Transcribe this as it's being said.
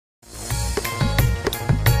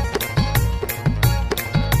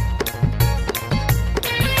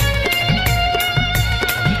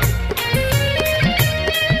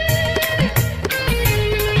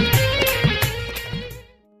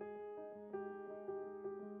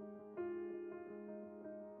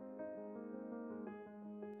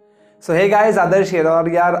सो hey guys, आदर्श है। और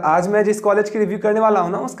यार आज मैं जिस कॉलेज की रिव्यू करने वाला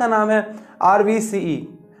हूँ ना, उसका नाम है RVCE।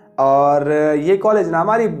 और ये कॉलेज ना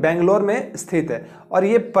हमारी बेंगलोर में स्थित है। और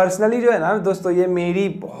ये पर्सनली जो है ना दोस्तों, ये मेरी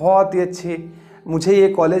बहुत ही अच्छी मुझे ये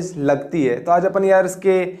कॉलेज लगती है। तो आज अपन यार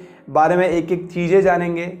इसके बारे में एक एक चीज़ें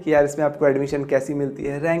जानेंगे कि यार इसमें आपको एडमिशन कैसी मिलती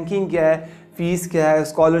है, रैंकिंग क्या है, फ़ीस क्या है,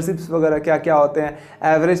 स्कॉलरशिप्स वगैरह क्या क्या होते हैं,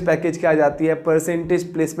 एवरेज पैकेज क्या जाती है,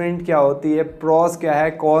 परसेंटेज प्लेसमेंट क्या होती है, प्रॉस क्या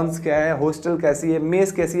है, कॉन्स क्या है, हॉस्टल कैसी है,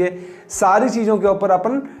 मेस कैसी है, सारी चीज़ों के ऊपर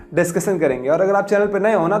अपन डिस्कशन करेंगे। और अगर आप चैनल पर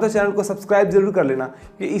नए हो ना, तो चैनल को सब्सक्राइब जरूर कर लेना,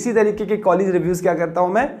 कि इसी तरीके के कॉलेज रिव्यूज़ क्या करता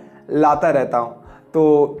हूँ मैं लाता रहता हूँ।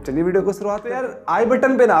 तो चलिए वीडियो को शुरुआत। यार आई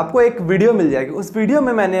बटन पे ना आपको एक वीडियो मिल जाएगी। उस वीडियो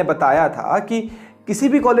में मैंने बताया था कि किसी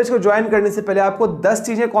भी कॉलेज को ज्वाइन करने से पहले आपको 10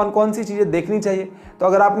 चीज़ें कौन कौन सी चीज़ें देखनी चाहिए। तो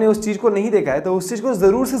अगर आपने उस चीज़ को नहीं देखा है तो उस चीज़ को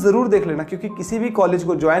ज़रूर से ज़रूर देख लेना, क्योंकि किसी भी कॉलेज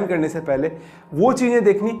को ज्वाइन करने से पहले वो चीज़ें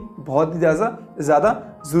देखनी बहुत ही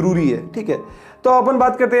ज़्यादा ज़रूरी है। ठीक है, तो अपन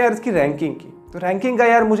बात करते हैं यार इसकी रैंकिंग की। तो रैंकिंग का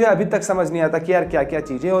यार मुझे अभी तक समझ नहीं आता कि यार क्या क्या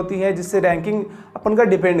चीज़ें होती हैं जिससे रैंकिंग अपन का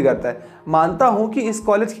डिपेंड करता है। मानता हूँ कि इस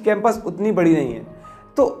कॉलेज की कैंपस उतनी बड़ी नहीं है,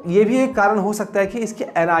 तो ये भी एक कारण हो सकता है कि इसकी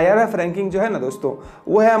NIRF रैंकिंग जो है ना दोस्तों,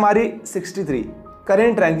 वो है हमारी 63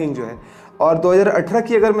 करेंट रैंकिंग जो है। और 2018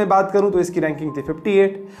 की अगर मैं बात करूं तो इसकी रैंकिंग थी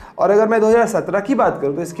 58। और अगर मैं 2017 की बात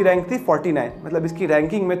करूं तो इसकी रैंक थी 49। मतलब इसकी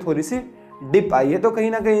रैंकिंग में थोड़ी सी डिप आई है। तो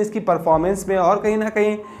कहीं ना कहीं इसकी परफॉर्मेंस में और कहीं ना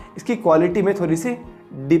कहीं इसकी क्वालिटी में थोड़ी सी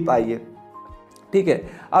डिप आई है। ठीक है,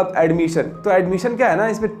 अब एडमिशन। तो एडमिशन क्या है ना,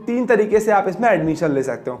 इसमें 3 तरीके से आप इसमें एडमिशन ले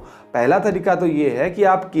सकते हो। पहला तरीका तो ये है कि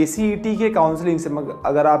आप KCET के काउंसलिंग से,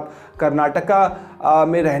 अगर आप कर्नाटका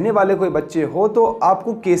में रहने वाले कोई बच्चे हो तो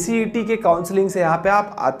आपको KCET के काउंसलिंग से यहाँ पे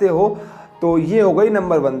आप आते हो, तो ये हो गई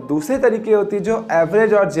नंबर 1। दूसरे तरीके होती है जो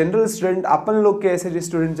एवरेज और जनरल स्टूडेंट, अपन लोग के ऐसे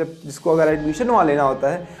स्टूडेंट जिसको अगर एडमिशन वहाँ लेना होता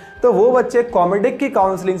है, तो वो बच्चे कॉमेडिक की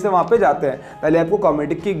काउंसलिंग से वहाँ पे जाते हैं। पहले आपको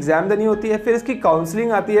कॉमेडिक की एग्ज़ाम देनी होती है, फिर इसकी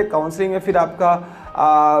काउंसलिंग आती है। काउंसलिंग में फिर आपका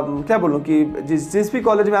क्या बोलूँ कि जिस भी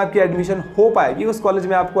कॉलेज में आपकी एडमिशन हो पाएगी उस कॉलेज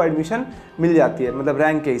में आपको एडमिशन मिल जाती है, मतलब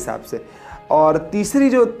रैंक के हिसाब से। और तीसरी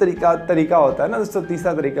जो तरीका होता है ना दोस्तों,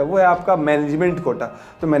 तीसरा तरीका वो है आपका मैनेजमेंट कोटा।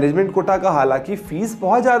 तो मैनेजमेंट कोटा का हालांकि फ़ीस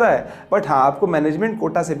बहुत ज़्यादा है, बट हाँ आपको मैनेजमेंट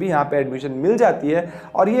कोटा से भी यहाँ पे एडमिशन मिल जाती है।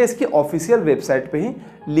 और ये इसकी ऑफिशियल वेबसाइट पे ही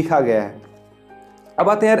लिखा गया है। अब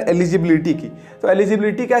आते हैं यार एलिजिबिलिटी की। तो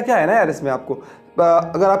एलिजिबिलिटी क्या क्या है ना यार, इसमें आपको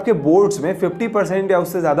अगर आपके बोर्ड्स में 50% या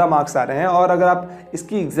उससे ज़्यादा मार्क्स आ रहे हैं, और अगर आप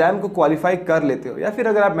इसकी एग्ज़ाम को क्वालिफाई कर लेते हो, या फिर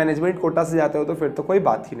अगर आप मैनेजमेंट कोटा से जाते हो, तो फिर तो कोई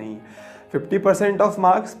बात ही नहीं है। 50% ऑफ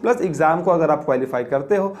मार्क्स प्लस एग्ज़ाम को अगर आप क्वालिफाई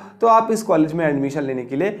करते हो तो आप इस कॉलेज में एडमिशन लेने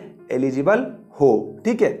के लिए एलिजिबल हो।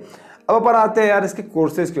 ठीक है, अब अपन आते हैं यार इसके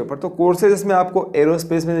कोर्सेज़ के ऊपर। तो कोर्सेज इसमें आपको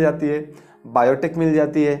एरोस्पेस मिल जाती है, बायोटेक मिल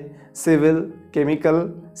जाती है, सिविल, केमिकल,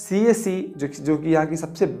 CSE जो कि यहाँ की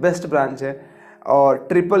सबसे बेस्ट ब्रांच है, और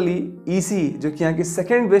EEE जो कि यहाँ की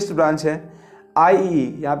सेकेंड बेस्ट ब्रांच है,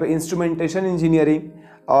 IEE यहाँ पे इंस्ट्रूमेंटेशन इंजीनियरिंग,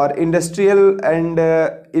 और industrial and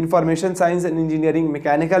information science and engineering,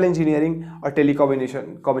 mechanical engineering, और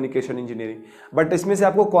कम्युनिकेशन इंजीनियरिंग। बट इसमें से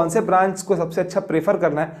आपको कौन से ब्रांच को सबसे अच्छा प्रेफर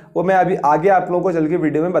करना है वो मैं अभी आगे आप लोगों को चल के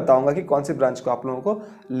वीडियो में बताऊंगा कि कौन सी ब्रांच को आप लोगों को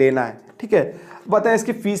लेना है। ठीक है, बताएं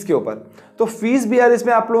इसकी फ़ीस के ऊपर। तो फीस भी यार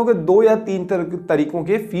इसमें आप लोगों के 2 या 3 तरीकों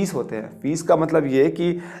के फ़ीस होते हैं। फ़ीस का मतलब ये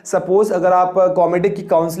कि सपोज़ अगर आप कॉमेडिक की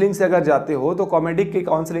काउंसलिंग से अगर जाते हो, तो कॉमेडिक की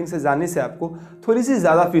काउंसलिंग से जाने से आपको थोड़ी सी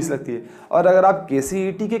ज़्यादा फीस लगती है। और अगर आप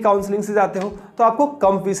KCET के काउंसलिंग से जाते हो तो आपको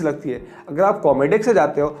कम फीस लगती है। अगर आप कॉमेडिक से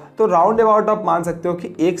जाते हो तो राउंड अबाउट आप मान सकते हो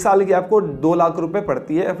कि 1 साल की आपको 2 लाख रुपए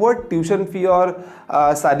पड़ती है। वो ट्यूशन फ़ी और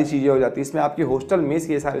सारी चीज़ें हो जाती है। इसमें आपकी हॉस्टल मेस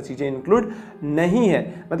ये सारी चीज़ें इंक्लूड नहीं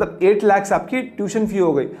है। मतलब 8 लाख आपकी ट्यूशन फ़ी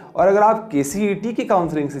हो गई। और अगर आप KCET की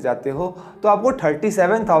काउंसलिंग से जाते हो तो आपको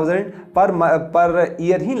 37,000 पर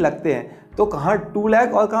ईयर ही लगते हैं। तो कहाँ 2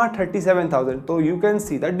 लाख और कहाँ 37,000, तो you can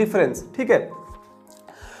see the difference. ठीक है,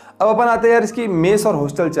 अब अपन आते हैं यार इसकी मेस और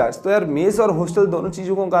हॉस्टल चार्ज। तो यार मेस और हॉस्टल दोनों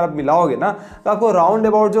चीज़ों को अगर आप मिलाओगे ना, तो आपको राउंड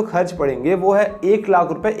अबाउट जो खर्च पड़ेंगे वो है 1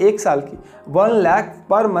 लाख रुपए 1 साल की। 1 लाख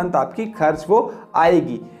पर मंथ आपकी खर्च वो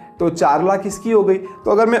आएगी। तो 4 लाख इसकी हो गई।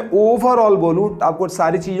 तो अगर मैं ओवरऑल बोलूँ, आपको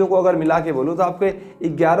सारी चीज़ों को अगर मिला के बोलूँ, तो आपके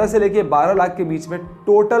 11 से लेके 12 लाख के बीच में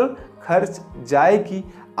टोटल खर्च जाएगी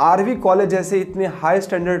RV कॉलेज जैसे इतने हाई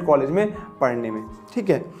स्टैंडर्ड कॉलेज में पढ़ने में। ठीक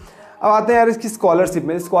है, अब आते हैं यार इसकी स्कॉलरशिप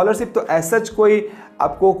में। स्कॉलरशिप तो एज सच कोई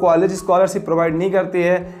आपको कॉलेज स्कॉलरशिप प्रोवाइड नहीं करती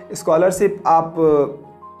है। स्कॉलरशिप आप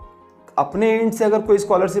अपने एंड से अगर कोई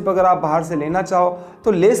स्कॉलरशिप अगर आप बाहर से लेना चाहो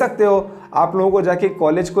तो ले सकते हो। आप लोगों को जाके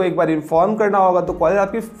कॉलेज को एक बार इन्फॉर्म करना होगा, तो कॉलेज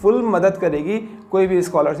आपकी फुल मदद करेगी कोई भी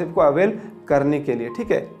स्कॉलरशिप को अवेल करने के लिए।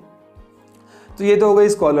 ठीक है, तो ये तो हो गई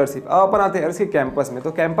स्कॉलरशिप। अब अपन आते हैं यार इसके कैंपस में।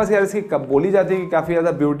 तो कैंपस यार इसकी कब बोली जाती है कि काफ़ी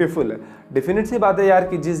ज़्यादा ब्यूटीफुल है। डेफिनेट सी बात है यार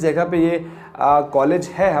कि जिस जगह पे ये कॉलेज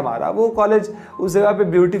है हमारा, वो कॉलेज उस जगह पे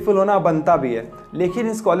ब्यूटीफुल होना बनता भी है। लेकिन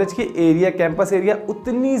इस कॉलेज की एरिया, कैंपस एरिया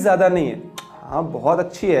उतनी ज़्यादा नहीं है। हाँ बहुत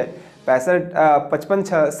अच्छी है,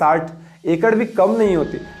 55-60 एकड़ भी कम नहीं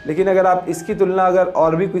होती। लेकिन अगर आप इसकी तुलना अगर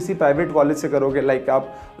और भी किसी प्राइवेट कॉलेज से करोगे, लाइक आप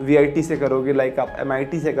VIT से करोगे, लाइक आप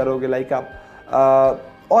MIT से करोगे, लाइक आप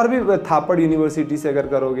और भी थापड़ यूनिवर्सिटी से अगर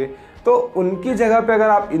करोगे, तो उनकी जगह पे अगर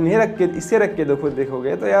आप इन्हें रख के इसे रख के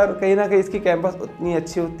देखोगे तो यार कहीं ना कहीं इसकी कैंपस उतनी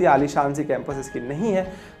अच्छी, उतनी आलीशान सी कैंपस इसकी नहीं है।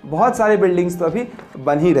 बहुत सारे बिल्डिंग्स तो अभी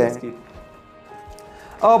बन ही रहे हैं इसकी।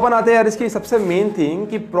 अब अपन आते हैं यार इसकी सबसे मेन थिंग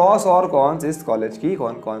कि प्रॉस और कॉन्स इस कॉलेज की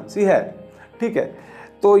कौन कौन सी है। ठीक है,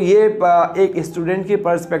 तो ये एक स्टूडेंट की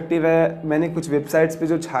पर्सपेक्टिव है। मैंने कुछ वेबसाइट्स पे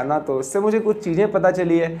जो छाना तो इससे मुझे कुछ चीज़ें पता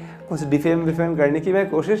चली है। कुछ डिफेम विफेम करने की मैं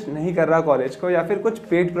कोशिश नहीं कर रहा कॉलेज को, या फिर कुछ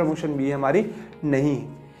पेड प्रमोशन भी हमारी नहीं।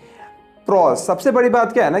 प्रॉस सबसे बड़ी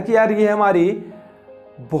बात क्या है ना कि यार ये हमारी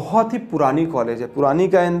बहुत ही पुरानी कॉलेज है। पुरानी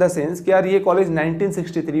का इन द सेंस कि यार ये कॉलेज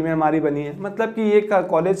 1963 में हमारी बनी है। मतलब कि ये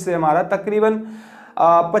कॉलेज से हमारा तकरीबन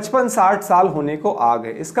 55-60 साल होने को आ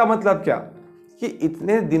गए। इसका मतलब क्या कि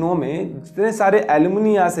इतने दिनों में जितने सारे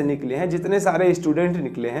एलुमनी यहाँ से निकले हैं, जितने सारे स्टूडेंट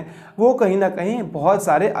निकले हैं, वो कहीं ना कहीं बहुत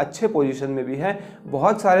सारे अच्छे पोजीशन में भी हैं।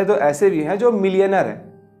 बहुत सारे तो ऐसे भी हैं जो मिलियनर हैं,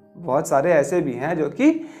 बहुत सारे ऐसे भी हैं जो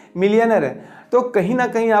कि मिलियनर हैं। तो कहीं ना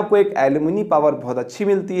कहीं आपको एक एलुमनी पावर बहुत अच्छी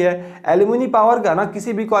मिलती है। एलुमनी पावर का ना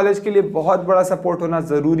किसी भी कॉलेज के लिए बहुत बड़ा सपोर्ट होना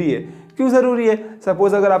ज़रूरी है। क्यों ज़रूरी है?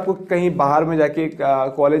 सपोज़ अगर आपको कहीं बाहर में जाके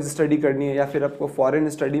कॉलेज स्टडी करनी है, या फिर आपको फॉरेन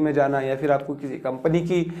स्टडी में जाना है, या फिर आपको किसी कंपनी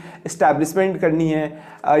की इस्टेब्लिशमेंट करनी है,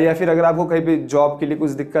 या फिर अगर आपको कहीं पे जॉब के लिए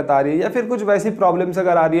कुछ दिक्कत आ रही है, या फिर कुछ वैसी प्रॉब्लम्स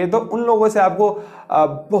अगर आ रही है, तो उन लोगों से आपको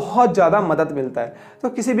बहुत ज़्यादा मदद मिलता है। तो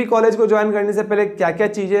किसी भी कॉलेज को ज्वाइन करने से पहले क्या क्या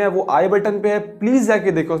चीज़ें हैं वो आई बटन पे है, प्लीज़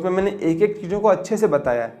जाके देखो। उसमें मैंने एक एक चीज़ों को अच्छे से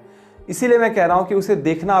बताया है, इसीलिए मैं कह रहा हूँ कि उसे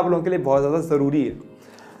देखना आप लोगों के लिए बहुत ज़्यादा ज़रूरी है।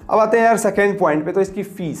 अब आते हैं यार सेकेंड पॉइंट पे, तो इसकी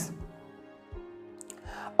फ़ीस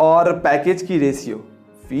और पैकेज की रेशियो।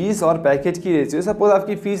 फीस और पैकेज की रेशियो, सपोज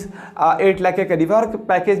आपकी फीस 8 लाख के करीब है और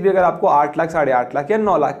पैकेज भी अगर आपको 8 लाख, 8.5 लाख या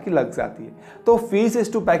 9 लाख की लग जाती है, तो फीस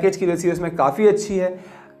इस टू पैकेज की रेशियो इसमें काफ़ी अच्छी है।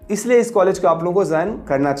 इसलिए इस कॉलेज को आप लोगों को ज्वाइन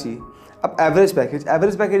करना चाहिए। अब एवरेज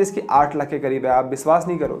पैकेज इसकी 8 लाख के करीब है। आप विश्वास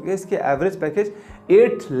नहीं करोगे, इसके एवरेज पैकेज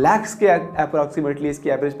 8 लाख के अप्रॉक्सीमेटली इसकी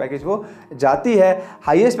एवरेज पैकेज वो जाती है।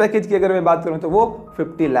 हाईएस्ट पैकेज की अगर मैं बात करूँ तो वो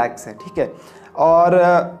 50 लाख है। ठीक है,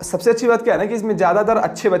 और सबसे अच्छी बात क्या है ना कि इसमें ज़्यादातर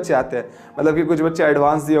अच्छे बच्चे आते हैं। मतलब कि कुछ बच्चे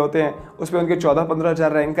एडवांस दिए होते हैं, उस पर उनके 14-15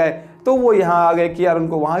 हज़ार रैंक आए, तो वो यहाँ आ गए कि यार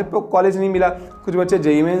उनको वहाँ पे कॉलेज नहीं मिला। कुछ बच्चे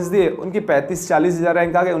JEE मेंस दिए, उनकी 35-40 हज़ार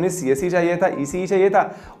रैंक आ गए, उन्हें CSE चाहिए था, ECE चाहिए था,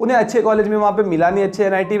 उन्हें अच्छे कॉलेज में वहाँ पे मिला नहीं, अच्छे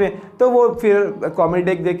NIT में, तो वो फिर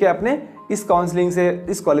कॉमेडेक दे के अपने इस काउंसलिंग से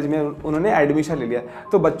इस कॉलेज में उन्होंने एडमिशन ले लिया।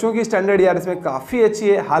 तो बच्चों की स्टैंडर्ड यार इसमें काफ़ी अच्छी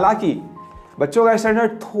है। हालांकि बच्चों का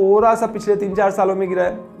स्टैंडर्ड थोड़ा सा पिछले 3-4 सालों में गिरा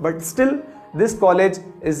है, but still this college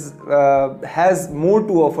has more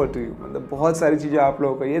to offer to you. मतलब बहुत सारी चीज़ें आप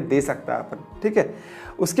लोगों को ये दे सकता है अपन। ठीक है,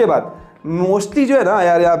 उसके बाद मोस्टली जो है ना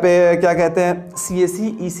यार यहाँ पे क्या कहते हैं, CSE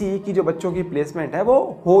ECE की जो बच्चों की प्लेसमेंट है वो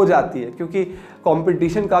हो जाती है, क्योंकि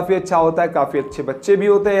कंपटीशन काफ़ी अच्छा होता है, काफ़ी अच्छे बच्चे भी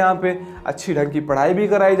होते हैं यहाँ पे, अच्छी ढंग की पढ़ाई भी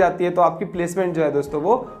कराई जाती है, तो आपकी प्लेसमेंट जो है दोस्तों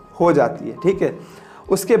वो हो जाती है। ठीक है,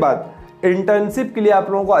 उसके बाद इंटर्नशिप के लिए आप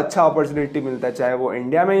लोगों को अच्छा अपॉर्चुनिटी मिलता है, चाहे वो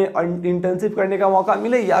इंडिया में इंटर्नशिप करने का मौका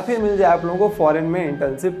मिले या फिर मिल जाए आप लोगों को फॉरेन में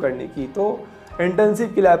इंटर्नशिप करने की, तो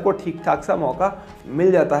इंटर्नशिप के लिए आपको ठीक ठाक सा मौका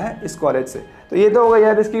मिल जाता है इस कॉलेज से। तो ये तो होगा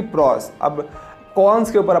यार इसकी प्रॉस। अब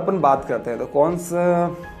कॉन्स के ऊपर अपन बात करते हैं, तो कॉन्स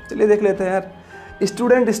चलिए देख लेते हैं यार।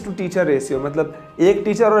 स्टूडेंट टू टीचर रेशियो, मतलब एक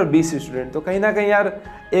टीचर और 20 स्टूडेंट, तो कहीं ना कहीं यार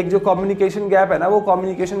एक जो कम्युनिकेशन गैप है ना, वो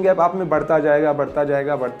कम्युनिकेशन गैप आप में बढ़ता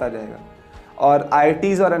जाएगा। और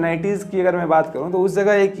IITs और NITs की अगर मैं बात करूं तो उस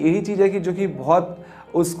जगह एक यही चीज़ है कि जो कि बहुत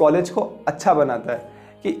उस कॉलेज को अच्छा बनाता है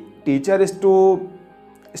कि टीचर टू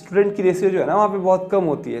स्टूडेंट की रेशियो जो है ना वहाँ पे बहुत कम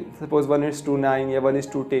होती है। सपोज 1:9 या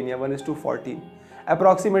 1:10 या 1:14,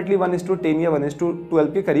 अप्रॉक्सीमेटली 1:10 या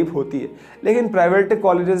 1:12 के करीब होती है। लेकिन प्राइवेट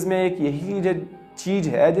कॉलेजेस में एक यही जो चीज़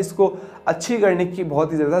है जिसको अच्छी करने की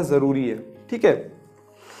बहुत ही ज़्यादा ज़रूरी है। ठीक है,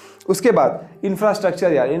 उसके बाद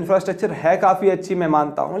इंफ्रास्ट्रक्चर, यार इंफ्रास्ट्रक्चर है काफ़ी अच्छी, मैं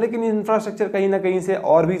मानता हूँ, लेकिन इंफ्रास्ट्रक्चर कहीं ना कहीं से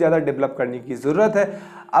और भी ज़्यादा डेवलप करने की ज़रूरत है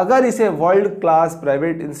अगर इसे वर्ल्ड क्लास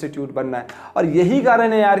प्राइवेट इंस्टीट्यूट बनना है। और यही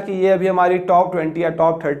कारण है यार कि ये अभी हमारी टॉप 20 या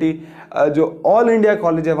टॉप 30 जो ऑल इंडिया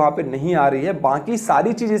कॉलेज है वहाँ पे नहीं आ रही है। बाकी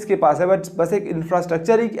सारी चीज़ इसके पास है, बस एक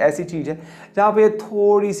इंफ्रास्ट्रक्चर एक ऐसी चीज़ है जहाँ पे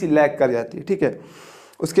थोड़ी सी लैग कर जाती है। ठीक है,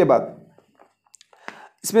 उसके बाद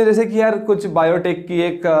इसमें जैसे कि यार कुछ बायोटेक की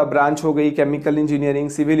एक ब्रांच हो गई, केमिकल इंजीनियरिंग,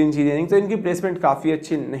 सिविल इंजीनियरिंग, तो इनकी प्लेसमेंट काफ़ी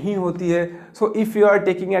अच्छी नहीं होती है। So if you are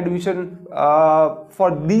taking admission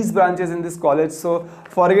for these branches in this college, so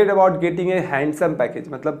forget about getting a handsome package,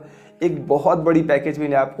 मतलब एक बहुत बड़ी पैकेज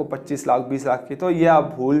मिले आपको 25 लाख 20 लाख की, तो ये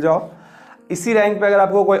आप भूल जाओ। इसी रैंक पे अगर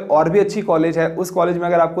आपको कोई और भी अच्छी कॉलेज है, उस कॉलेज में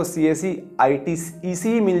अगर आपको CSE IT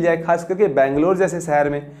ECE मिल जाए, खास करके बेंगलोर जैसे शहर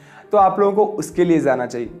में, तो आप लोगों को उसके लिए जाना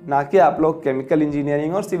चाहिए, ना कि आप लोग केमिकल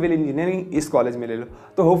इंजीनियरिंग और सिविल इंजीनियरिंग इस कॉलेज में ले लो।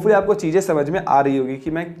 तो होपफुली आपको चीज़ें समझ में आ रही होगी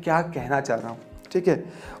कि मैं क्या कहना चाह रहा हूँ, ठीक है।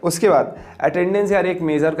 उसके बाद अटेंडेंस यार एक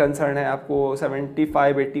मेजर कंसर्न है, आपको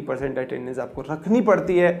 75-80% अटेंडेंस आपको रखनी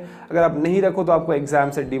पड़ती है। अगर आप नहीं रखो तो आपको एग्जाम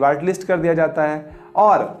से डिबार्ट लिस्ट कर दिया जाता है,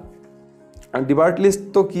 और डिबार्ट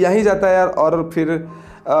लिस्ट तो किया ही जाता है यार। और फिर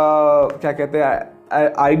क्या कहते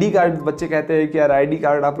हैं, ID कार्ड, बच्चे कहते हैं कि यार ID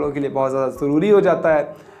कार्ड आप लोगों के लिए बहुत ज़्यादा ज़रूरी हो जाता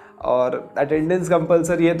है, और अटेंडेंस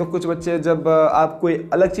कंपलसरी है। तो कुछ बच्चे जब आप कोई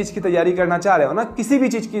अलग चीज़ की तैयारी करना चाह रहे हो ना, किसी भी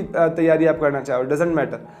चीज़ की तैयारी आप करना चाहो, डजेंट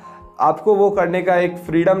मैटर, आपको वो करने का एक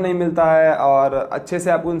फ्रीडम नहीं मिलता है, और अच्छे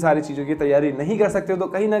से आप उन सारी चीज़ों की तैयारी नहीं कर सकते हो, तो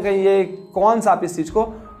कहीं ना कहीं ये कौन सा आप इस चीज़ को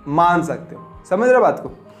मान सकते हो, समझ रहे बात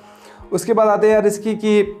को। उसके बाद आते हैं यार इसकी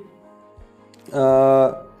कि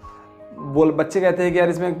बच्चे कहते हैं कि यार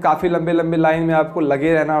इसमें काफ़ी लंबे लंबे लाइन में आपको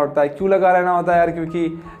लगे रहना होता है। क्यों लगा रहना होता है यार? क्योंकि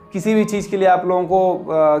किसी भी चीज़ के लिए आप लोगों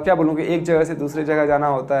को क्या बोलूँ कि एक जगह से दूसरी जगह जाना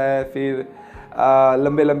होता है, फिर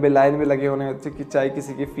लंबे लंबे लाइन में लगे होने होते हैं, कि चाहे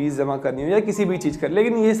किसी की फ़ीस जमा करनी हो या किसी भी चीज़ कर।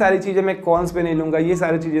 लेकिन ये सारी चीज़ें मैं कॉन्स पे नहीं लूँगा, ये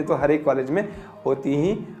सारी चीज़ें तो हर एक कॉलेज में होती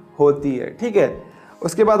ही होती है, ठीक है।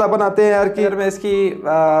 उसके बाद अपन आते हैं यार कि अगर मैं इसकी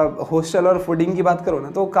हॉस्टल और फूडिंग की बात करूँ ना,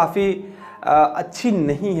 तो काफ़ी अच्छी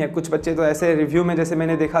नहीं है। कुछ बच्चे तो ऐसे रिव्यू में, जैसे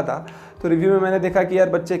मैंने देखा था, तो रिव्यू में मैंने देखा कि यार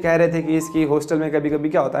बच्चे कह रहे थे कि इसकी हॉस्टल में कभी कभी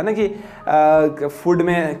क्या होता है ना कि फूड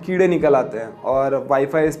में कीड़े निकल आते हैं, और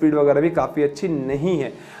वाईफाई स्पीड वगैरह भी काफ़ी अच्छी नहीं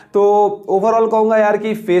है। तो ओवरऑल कहूँगा यार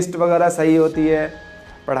कि फेस्ट वगैरह सही होती है,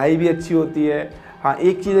 पढ़ाई भी अच्छी होती है। हाँ,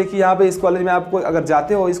 एक चीज़ है कि यहाँ पे इस कॉलेज में आपको, अगर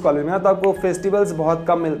जाते हो इस कॉलेज में ना, तो आपको फेस्टिवल्स बहुत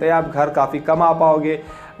कम मिलते हैं, आप घर काफ़ी कम आ पाओगे,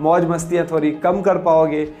 मौज मस्तियाँ थोड़ी कम कर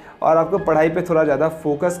पाओगे, और आपको पढ़ाई पे थोड़ा ज़्यादा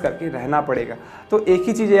फोकस करके रहना पड़ेगा। तो एक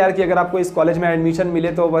ही चीज़ है यार कि अगर आपको इस कॉलेज में एडमिशन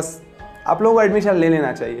मिले तो बस आप लोगों को एडमिशन ले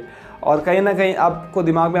लेना चाहिए। और कहीं ना कहीं आपको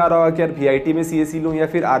दिमाग में आ रहा होगा कि यार VIT में CSE लूँ या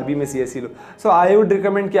फिर RB में CSE लूँ। सो आई वुड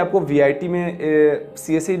रिकमेंड कि आपको VIT में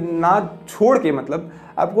CSE ना छोड़ के, मतलब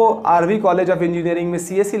आपको RV कॉलेज ऑफ इंजीनियरिंग में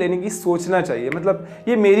CSE लेने की सोचना चाहिए। मतलब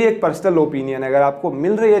ये मेरी एक पर्सनल ओपिनियन है, अगर आपको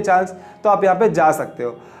मिल रही है चांस तो आप यहाँ पे जा सकते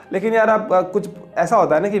हो। लेकिन यार आप कुछ ऐसा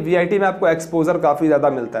होता है ना कि VIT में आपको एक्सपोजर काफ़ी ज़्यादा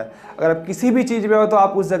मिलता है, अगर आप किसी भी चीज़ में हो तो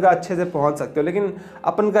आप उस जगह अच्छे से पहुंच सकते हो। लेकिन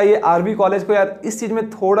अपन का ये RV कॉलेज को यार इस चीज़ में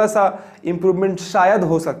थोड़ा सा इम्प्रूवमेंट शायद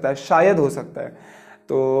हो सकता है, शायद हो सकता है।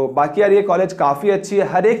 तो बाकी यार ये कॉलेज काफ़ी अच्छी है,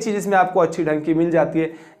 हर एक चीज़ इसमें आपको अच्छी ढंग की मिल जाती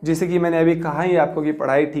है। जैसे कि मैंने अभी कहा ही आपको कि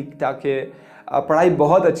पढ़ाई ठीक ठाक है, पढ़ाई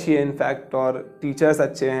बहुत अच्छी है इनफैक्ट, और टीचर्स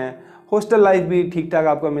अच्छे हैं, हॉस्टल लाइफ भी ठीक ठाक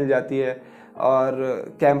आपको मिल जाती है, और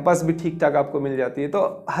कैंपस भी ठीक ठाक आपको मिल जाती है।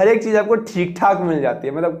 तो हर एक चीज़ आपको ठीक ठाक मिल जाती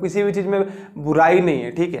है, मतलब किसी भी चीज़ में बुराई नहीं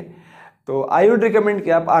है, ठीक है। तो आई वुड रिकमेंड कि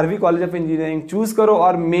आप RV college of engineering choose करो।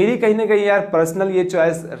 और मेरी कहीं ना कहीं यार पर्सनल ये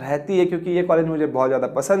चॉइस रहती है, क्योंकि ये कॉलेज मुझे बहुत ज़्यादा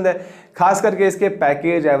पसंद है, खास करके इसके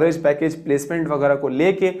पैकेज, एवरेज पैकेज, प्लेसमेंट वगैरह को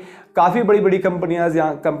लेके। काफ़ी बड़ी बड़ी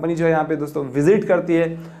कंपनी जो है यहाँ पे दोस्तों विजिट करती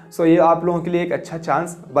है। सो ये आप लोगों के लिए एक अच्छा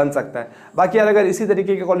चांस बन सकता है। बाकी यार अगर इसी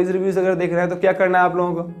तरीके के कॉलेज रिव्यूज़ अगर देख रहे हैं तो क्या करना है आप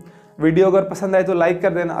लोगों को, वीडियो अगर पसंद आए तो लाइक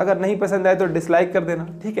कर देना, अगर नहीं पसंद आए तो डिसलाइक कर देना,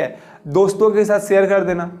 ठीक है। दोस्तों के साथ शेयर कर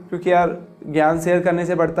देना, क्योंकि यार ज्ञान शेयर करने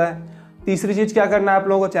से बढ़ता है। तीसरी चीज़ क्या करना है आप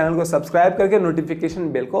लोगों को, चैनल को सब्सक्राइब करके नोटिफिकेशन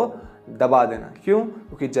बेल को दबा देना। क्यों?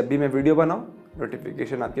 क्योंकि जब भी मैं वीडियो बनाऊँ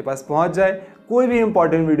नोटिफिकेशन आपके पास पहुंच जाए, कोई भी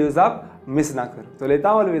इंपॉर्टेंट वीडियोस आप मिस ना करो। तो लेता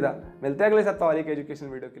हूँ अलविदा, मिलते हैं अगले सप्ताह और एक एजुकेशन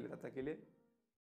वीडियो के लिए। तब तक के लिए